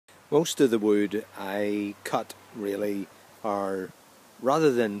Most of the wood I cut really are,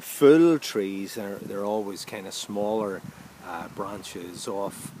 rather than full trees, they're always kind of smaller branches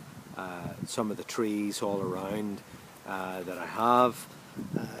off some of the trees all around that I have.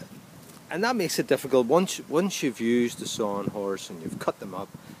 And that makes it difficult. Once you've used the sawn horse and you've cut them up,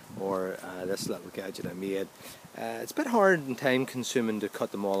 or this little gadget I made, it's a bit hard and time consuming to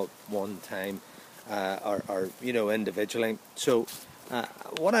cut them all at one time, or individually. So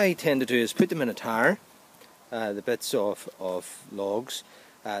what I tend to do is put them in a tire, the bits of logs,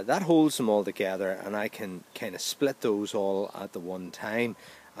 that holds them all together, and I can kind of split those all at the one time,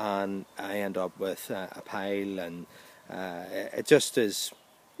 and I end up with a pile, and it just is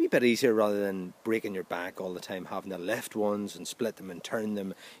a wee bit easier rather than breaking your back all the time having to lift ones and split them and turn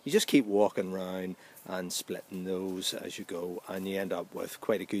them. You just keep walking around and splitting those as you go, and you end up with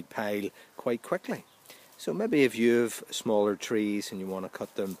quite a good pile quite quickly. So maybe if you have smaller trees and you want to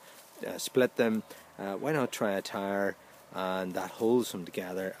cut them, split them, why not try a tire, and that holds them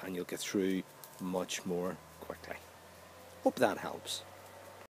together and you'll get through much more quickly. Hope that helps.